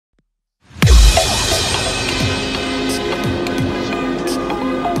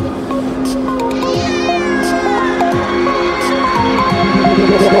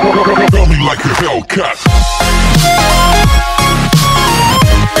like a Hellcat.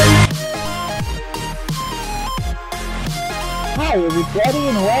 Hi everybody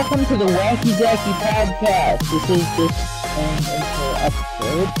and welcome to the Wacky Zacky Podcast. This is just an intro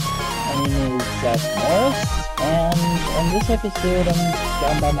episode. My name is Zach Morris, and in this episode I'm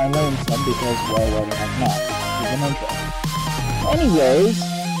down by my lonesome because, well, why the heck not? It's an intro. Anyways,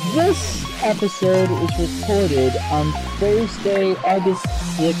 this episode is recorded on Thursday, August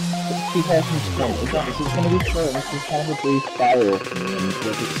 6th, 2020. Again, this is going to be short. This is kind of a brief bio of me and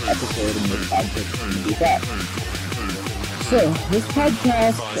what this episode and this podcast is going to be about. So, this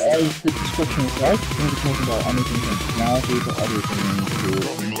podcast, as the description says, is going to be talking about anything from technology to everything to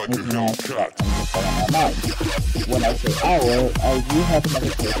anything else that comes up on our minds. When I say our, I do have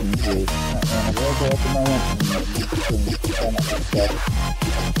another person who is currently unavailable at the moment, and he's doing some stuff.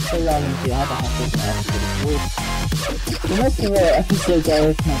 So long as you have a half person after the voice. The most of our episodes are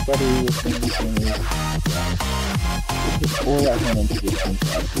with my buddy listening to me. Or let him introduce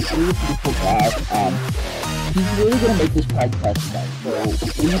himself. He's a really pretty cool guy. He's really going to make this podcast tonight, so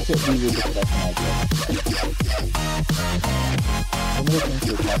we were discussing ideas. One of the things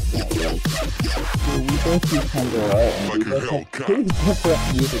we're talking about is, so we both do Pandora, and we both have pretty different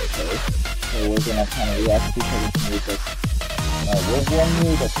music tastes, so we're going to kind of react to each other's music. We'll warn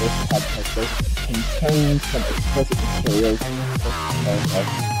you that this podcast does contain some explicit material.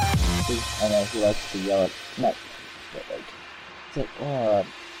 I know he likes to yell at, not, but like, it's like,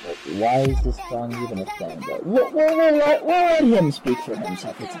 why is this song even a thing? But we'll let him speak for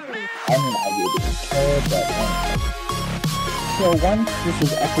himself. I mean, I really don't care, but anyway. So once this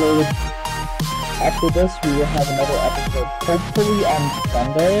is uploaded, after this we will have another episode, hopefully on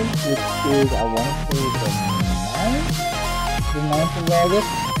Sunday, which is, I want to say, the 9th of August,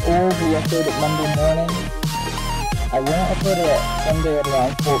 or we upload it Monday morning. I won't upload it at Sunday at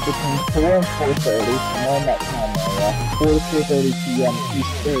around between 4 and 4:30, somewhere in that time area, 4 to 4:30 p.m.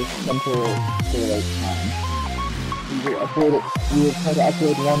 Eastern Central Daylight Time. We will try to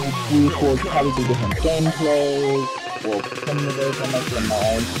upload one each week. We'll probably do different gameplays. We'll film the videos on like the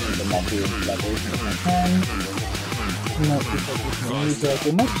mind, the monthly version of my time. We might do some music.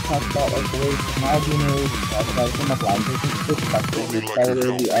 We might talk about like the latest technology news, talk about some of blind person's perspective. We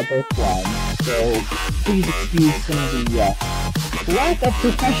are both blind, so please excuse some of the lack of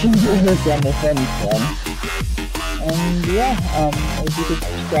professionalism, if anything. And yeah, if you could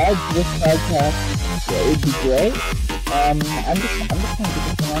subscribe to this podcast, it would be great. I'm just trying to get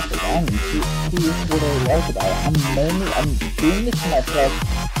this thing off the ground and see what I like about it. I'm doing this for myself,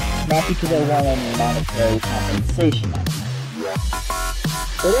 not because I want any monetary compensation out of it.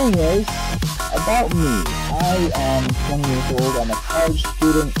 But anyways, about me. I am 20 years old. I'm a college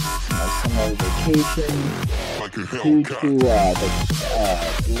student. I'm on summer vacation. Due to the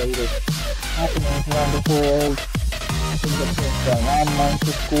latest happenings around the world, things that are going on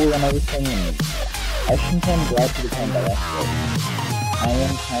for school and everything, and I shouldn't say I'm glad to the time that I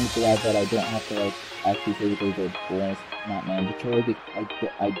am kind of glad that I don't have to actually physically go to school, and it's not mandatory, because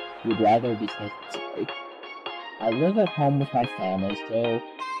I would rather be safe than sorry. I live at home with my family, so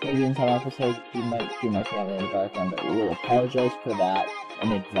maybe in some episodes you might see my family in the background, but we'll apologize for that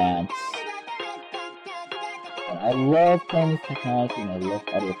in advance. And I love playing with technology, and I love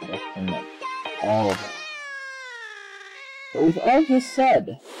audio production, and all of it. But with all this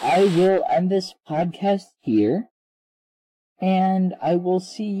said, I will end this podcast here, and I will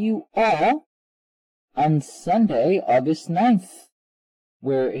see you all on Sunday, August 9th,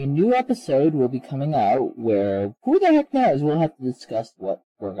 where a new episode will be coming out, where, who the heck knows, we'll have to discuss what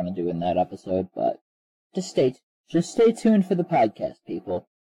we're going to do in that episode, but just stay tuned for the podcast, people.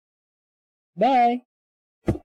 Bye!